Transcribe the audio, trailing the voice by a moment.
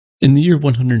In the year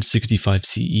 165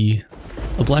 CE,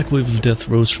 a black wave of death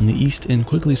rose from the east and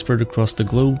quickly spread across the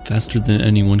globe faster than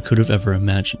anyone could have ever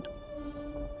imagined.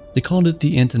 They called it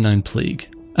the Antonine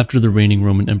Plague, after the reigning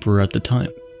Roman emperor at the time,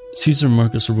 Caesar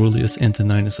Marcus Aurelius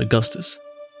Antoninus Augustus.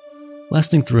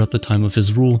 Lasting throughout the time of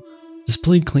his rule, this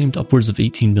plague claimed upwards of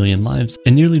 18 million lives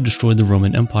and nearly destroyed the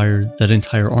Roman Empire that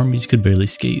entire armies could barely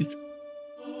scathe.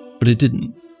 But it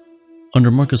didn't. Under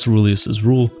Marcus Aurelius's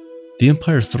rule, the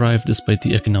empire thrived despite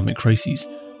the economic crises,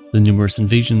 the numerous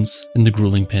invasions, and the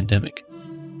grueling pandemic.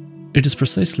 It is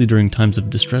precisely during times of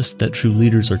distress that true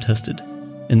leaders are tested,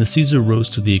 and the Caesar rose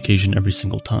to the occasion every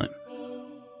single time.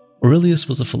 Aurelius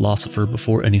was a philosopher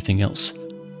before anything else,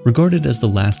 regarded as the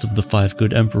last of the 5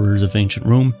 good emperors of ancient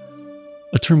Rome,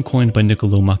 a term coined by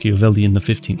Niccolò Machiavelli in the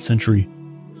 15th century.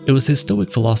 It was his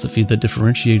Stoic philosophy that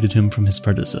differentiated him from his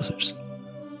predecessors.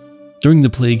 During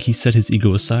the plague, he set his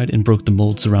ego aside and broke the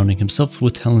mold, surrounding himself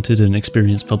with talented and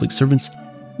experienced public servants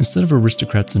instead of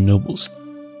aristocrats and nobles.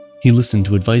 He listened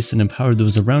to advice and empowered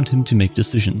those around him to make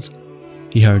decisions.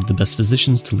 He hired the best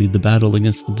physicians to lead the battle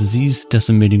against the disease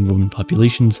decimating Roman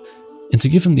populations and to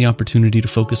give him the opportunity to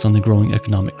focus on the growing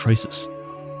economic crisis.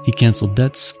 He cancelled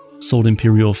debts, sold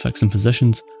imperial effects and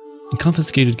possessions, and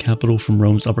confiscated capital from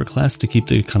Rome's upper class to keep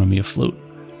the economy afloat.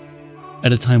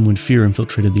 At a time when fear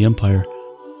infiltrated the empire,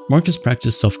 Marcus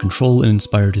practiced self-control and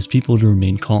inspired his people to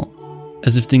remain calm.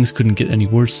 As if things couldn't get any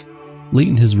worse, late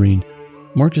in his reign,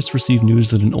 Marcus received news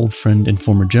that an old friend and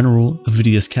former general,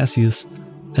 Avidius Cassius,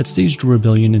 had staged a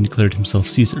rebellion and declared himself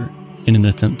Caesar in an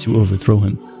attempt to overthrow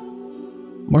him.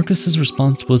 Marcus's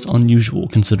response was unusual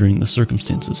considering the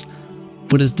circumstances,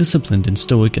 but as disciplined and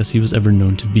stoic as he was ever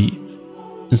known to be.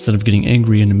 Instead of getting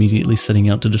angry and immediately setting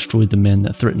out to destroy the man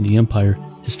that threatened the empire,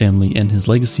 his family, and his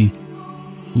legacy,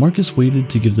 Marcus waited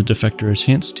to give the defector a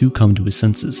chance to come to his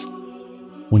senses.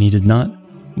 When he did not,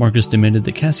 Marcus demanded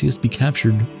that Cassius be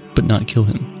captured, but not kill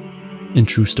him. In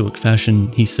true Stoic fashion,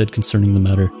 he said concerning the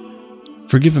matter,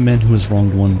 "Forgive a man who has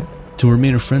wronged one, to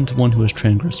remain a friend to one who has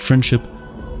transgressed friendship,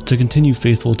 to continue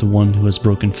faithful to one who has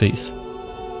broken faith."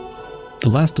 The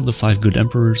last of the 5 good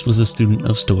emperors was a student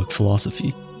of Stoic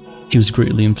philosophy. He was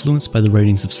greatly influenced by the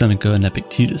writings of Seneca and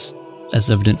Epictetus, as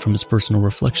evident from his personal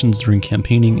reflections during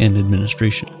campaigning and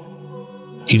administration.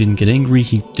 He didn't get angry,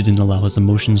 he didn't allow his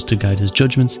emotions to guide his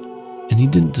judgments, and he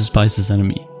didn't despise his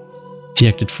enemy. He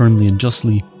acted firmly and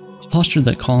justly, a posture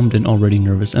that calmed an already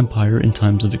nervous empire in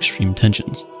times of extreme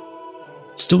tensions.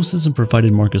 Stoicism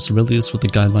provided Marcus Aurelius with a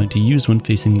guideline to use when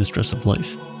facing the stress of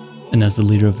life, and as the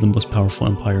leader of the most powerful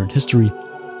empire in history,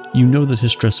 you know that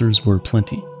his stressors were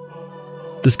plenty.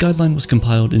 This guideline was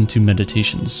compiled into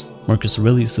Meditations, Marcus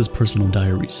Aurelius's personal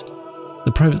diaries,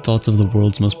 the private thoughts of the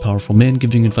world's most powerful man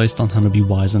giving advice on how to be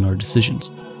wise in our decisions,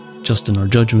 just in our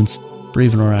judgments,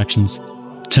 brave in our actions,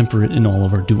 temperate in all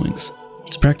of our doings,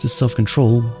 to practice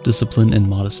self-control, discipline, and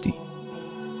modesty.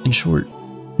 In short,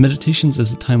 Meditations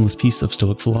is a timeless piece of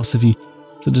Stoic philosophy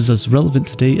that is as relevant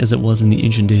today as it was in the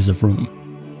ancient days of Rome.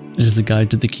 It is a guide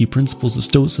to the key principles of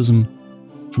Stoicism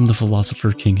from the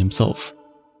philosopher king himself.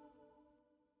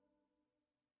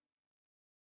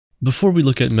 Before we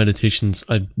look at Meditations,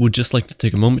 I would just like to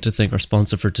take a moment to thank our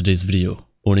sponsor for today's video,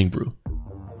 Morning Brew.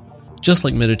 Just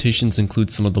like Meditations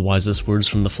includes some of the wisest words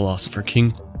from the philosopher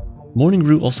king, Morning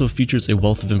Brew also features a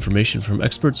wealth of information from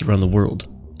experts around the world,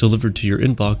 delivered to your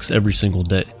inbox every single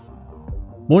day.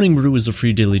 Morning Brew is a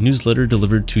free daily newsletter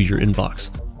delivered to your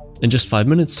inbox. In just 5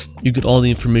 minutes, you get all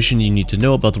the information you need to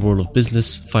know about the world of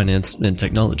business, finance, and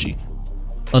technology.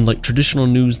 Unlike traditional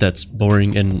news that's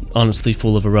boring and honestly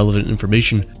full of irrelevant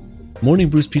information, Morning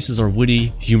Brew's pieces are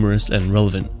witty, humorous, and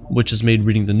relevant, which has made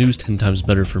reading the news 10 times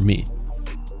better for me.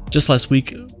 Just last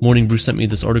week, Morning Brew sent me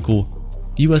this article,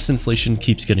 "US inflation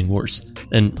keeps getting worse,"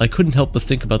 and I couldn't help but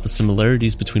think about the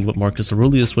similarities between what Marcus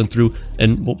Aurelius went through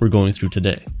and what we're going through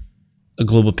today. A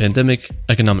global pandemic,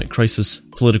 economic crisis,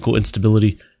 political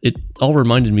instability, it all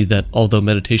reminded me that although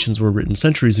Meditations were written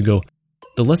centuries ago,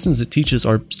 the lessons it teaches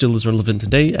are still as relevant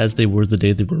today as they were the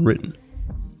day they were written.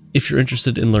 If you're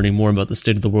interested in learning more about the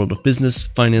state of the world of business,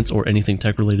 finance, or anything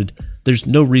tech-related, there's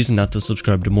no reason not to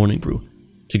subscribe to Morning Brew.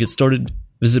 To get started,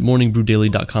 visit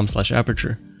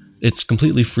morningbrewdaily.com/aperture. It's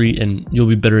completely free and you'll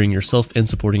be bettering yourself and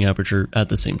supporting Aperture at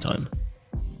the same time.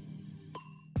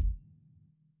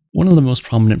 One of the most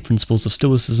prominent principles of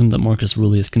Stoicism that Marcus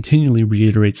Aurelius continually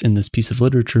reiterates in this piece of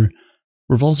literature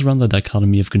revolves around the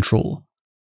dichotomy of control.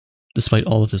 Despite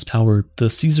all of his power, the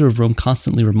Caesar of Rome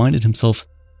constantly reminded himself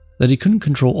that he couldn't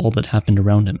control all that happened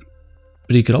around him,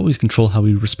 but he could always control how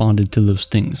he responded to those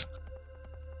things.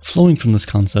 Flowing from this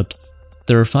concept,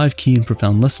 there are 5 key and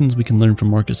profound lessons we can learn from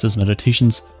Marcus's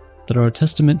Meditations that are a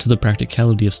testament to the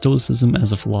practicality of Stoicism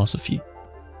as a philosophy,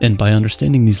 and by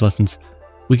understanding these lessons,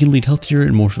 we can lead healthier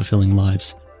and more fulfilling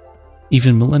lives,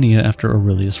 even millennia after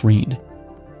Aurelius reigned.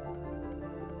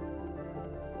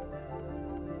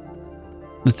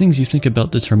 The things you think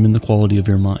about determine the quality of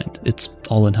your mind. It's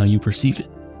all in how you perceive it.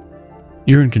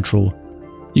 You're in control.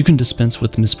 You can dispense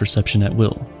with misperception at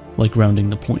will, like rounding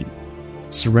the point.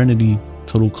 Serenity,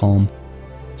 total calm,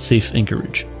 safe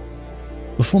anchorage.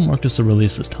 Before Marcus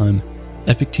Aurelius' time,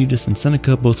 Epictetus and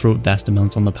Seneca both wrote vast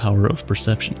amounts on the power of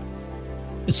perception.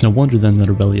 It's no wonder then that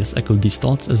Aurelius echoed these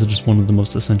thoughts, as it is one of the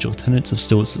most essential tenets of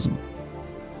Stoicism.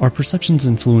 Our perceptions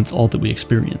influence all that we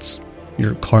experience.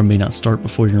 Your car may not start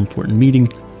before your important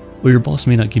meeting, or your boss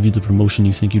may not give you the promotion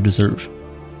you think you deserve.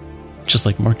 Just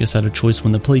like Marcus had a choice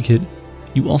when the plague hit,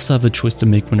 you also have a choice to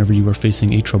make whenever you are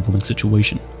facing a troubling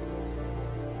situation.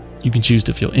 You can choose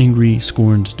to feel angry,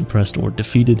 scorned, depressed, or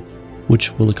defeated,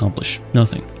 which will accomplish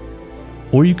nothing.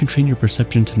 Or you can train your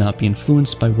perception to not be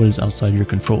influenced by what is outside your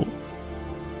control.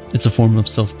 It's a form of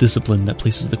self-discipline that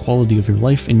places the quality of your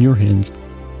life in your hands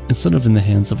instead of in the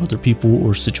hands of other people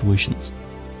or situations.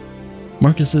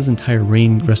 Marcus's entire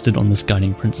reign rested on this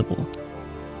guiding principle.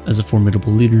 As a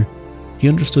formidable leader, he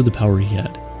understood the power he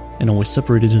had, and always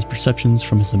separated his perceptions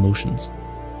from his emotions.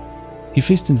 He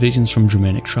faced invasions from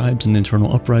Germanic tribes and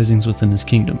internal uprisings within his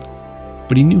kingdom,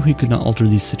 but he knew he could not alter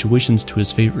these situations to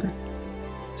his favor.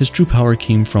 His true power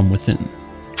came from within,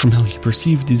 from how he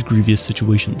perceived these grievous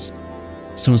situations.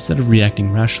 So instead of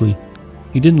reacting rashly,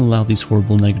 he didn't allow these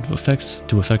horrible negative effects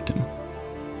to affect him.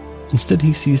 Instead,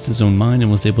 he seized his own mind and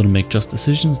was able to make just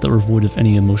decisions that were void of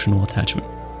any emotional attachment,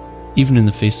 even in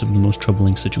the face of the most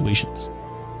troubling situations.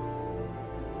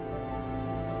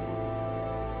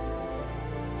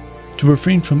 To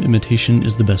refrain from imitation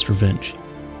is the best revenge.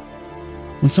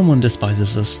 When someone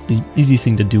despises us, the easy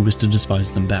thing to do is to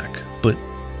despise them back, but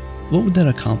what would that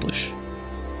accomplish?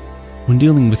 When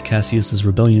dealing with Cassius's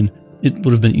rebellion, it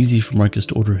would have been easy for Marcus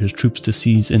to order his troops to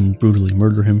seize and brutally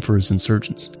murder him for his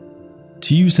insurgents,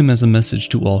 to use him as a message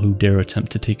to all who dare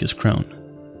attempt to take his crown.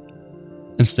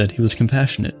 Instead, he was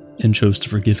compassionate and chose to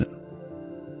forgive him.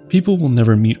 People will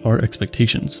never meet our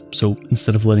expectations, so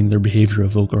instead of letting their behavior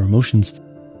evoke our emotions,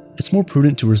 it's more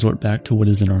prudent to resort back to what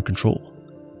is in our control,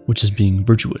 which is being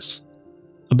virtuous,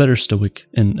 a better Stoic,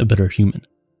 and a better human.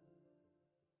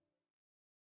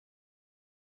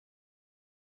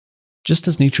 Just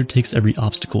as nature takes every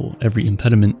obstacle, every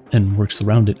impediment, and works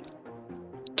around it,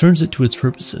 turns it to its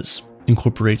purposes,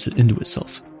 incorporates it into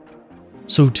itself,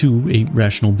 so too a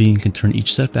rational being can turn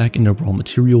each setback into raw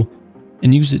material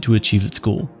and use it to achieve its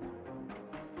goal.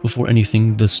 Before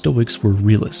anything, the Stoics were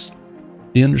realists.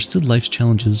 They understood life's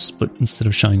challenges, but instead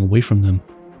of shying away from them,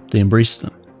 they embraced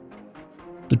them.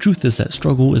 The truth is that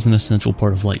struggle is an essential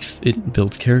part of life. It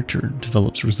builds character,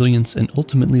 develops resilience, and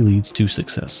ultimately leads to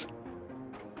success.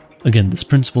 Again, this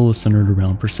principle is centered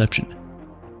around perception.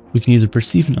 We can either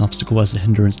perceive an obstacle as a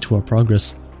hindrance to our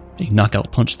progress, a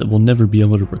knockout punch that we'll never be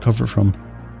able to recover from,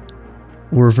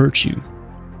 or a virtue,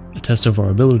 a test of our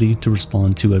ability to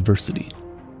respond to adversity.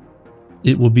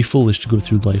 It would be foolish to go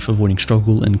through life avoiding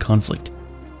struggle and conflict.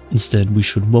 Instead, we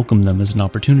should welcome them as an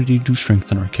opportunity to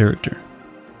strengthen our character.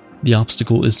 The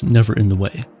obstacle is never in the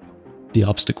way. The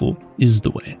obstacle is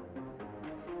the way.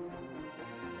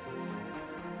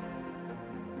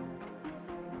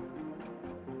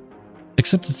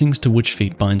 Accept the things to which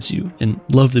fate binds you, and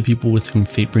love the people with whom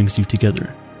fate brings you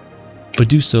together. But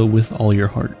do so with all your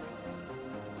heart.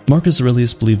 Marcus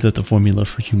Aurelius believed that the formula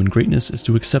for human greatness is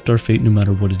to accept our fate no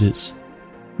matter what it is.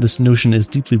 This notion is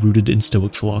deeply rooted in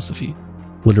Stoic philosophy.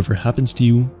 Whatever happens to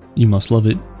you, you must love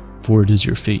it, for it is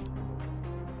your fate.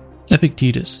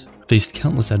 Epictetus faced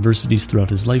countless adversities throughout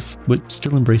his life, but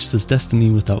still embraced his destiny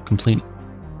without complaining.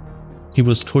 He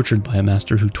was tortured by a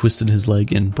master who twisted his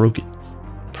leg and broke it,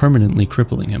 permanently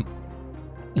crippling him.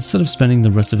 Instead of spending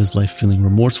the rest of his life feeling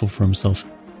remorseful for himself,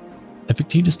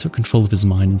 Epictetus took control of his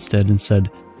mind instead and said,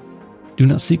 "Do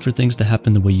not seek for things to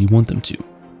happen the way you want them to.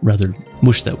 Rather,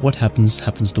 wish that what happens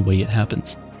happens the way it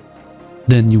happens.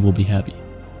 Then you will be happy."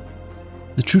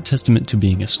 The true testament to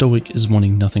being a Stoic is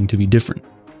wanting nothing to be different,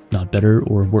 not better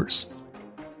or worse.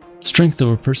 Strength of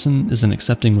a person is in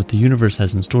accepting what the universe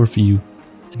has in store for you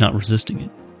and not resisting it.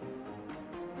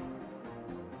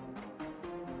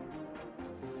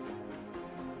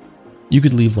 You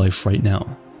could leave life right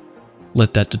now.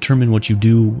 Let that determine what you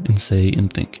do and say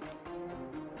and think.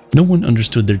 No one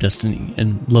understood their destiny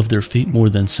and loved their fate more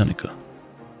than Seneca.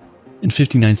 In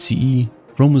 59 CE,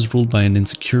 Rome was ruled by an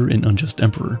insecure and unjust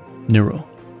emperor, Nero.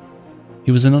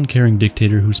 He was an uncaring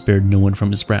dictator who spared no one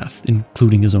from his wrath,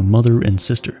 including his own mother and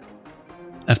sister.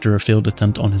 After a failed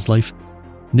attempt on his life,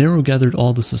 Nero gathered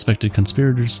all the suspected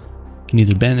conspirators and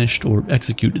either banished or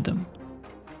executed them.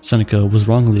 Seneca was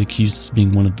wrongly accused as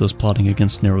being one of those plotting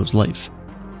against Nero's life,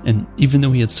 and even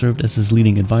though he had served as his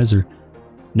leading advisor,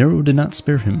 Nero did not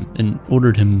spare him and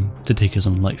ordered him to take his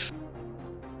own life.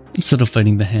 Instead of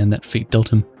fighting the hand that fate dealt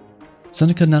him,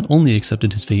 Seneca not only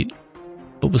accepted his fate,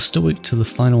 but was stoic to the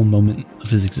final moment of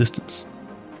his existence.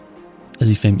 As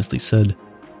he famously said,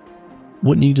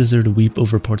 "What need is there to weep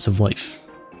over parts of life,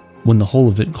 when the whole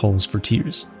of it calls for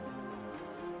tears?"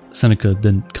 Seneca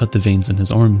then cut the veins in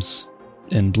his arms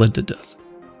and bled to death.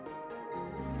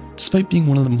 Despite being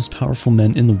one of the most powerful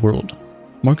men in the world,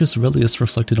 Marcus Aurelius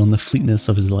reflected on the fleetness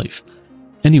of his life.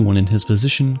 Anyone in his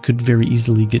position could very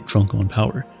easily get drunk on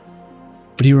power.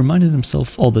 But he reminded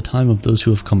himself all the time of those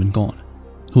who have come and gone,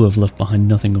 who have left behind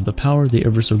nothing of the power they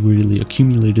ever so greedily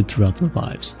accumulated throughout their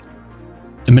lives.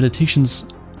 In Meditations,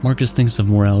 Marcus thinks of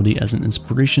morality as an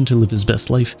inspiration to live his best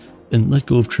life and let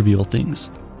go of trivial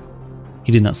things.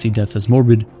 He did not see death as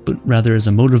morbid, but rather as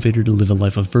a motivator to live a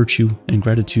life of virtue and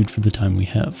gratitude for the time we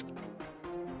have.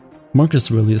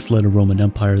 Marcus Aurelius led a Roman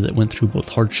Empire that went through both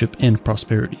hardship and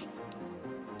prosperity.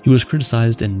 He was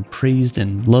criticized and praised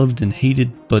and loved and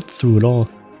hated, but through it all,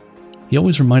 he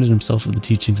always reminded himself of the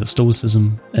teachings of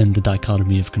Stoicism and the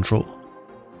dichotomy of control.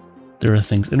 There are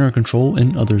things in our control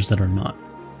and others that are not.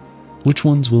 Which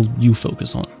ones will you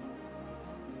focus on?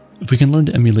 If we can learn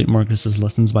to emulate Marcus's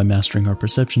lessons by mastering our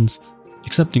perceptions,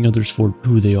 accepting others for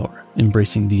who they are,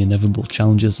 embracing the inevitable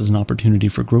challenges as an opportunity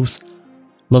for growth,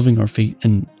 loving our fate,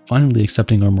 and finally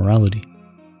accepting our morality,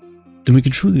 then we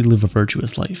can truly live a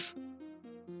virtuous life,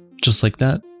 just like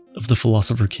that of the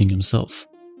philosopher king himself.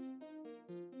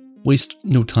 Waste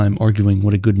no time arguing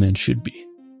what a good man should be.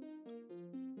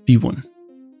 Be one.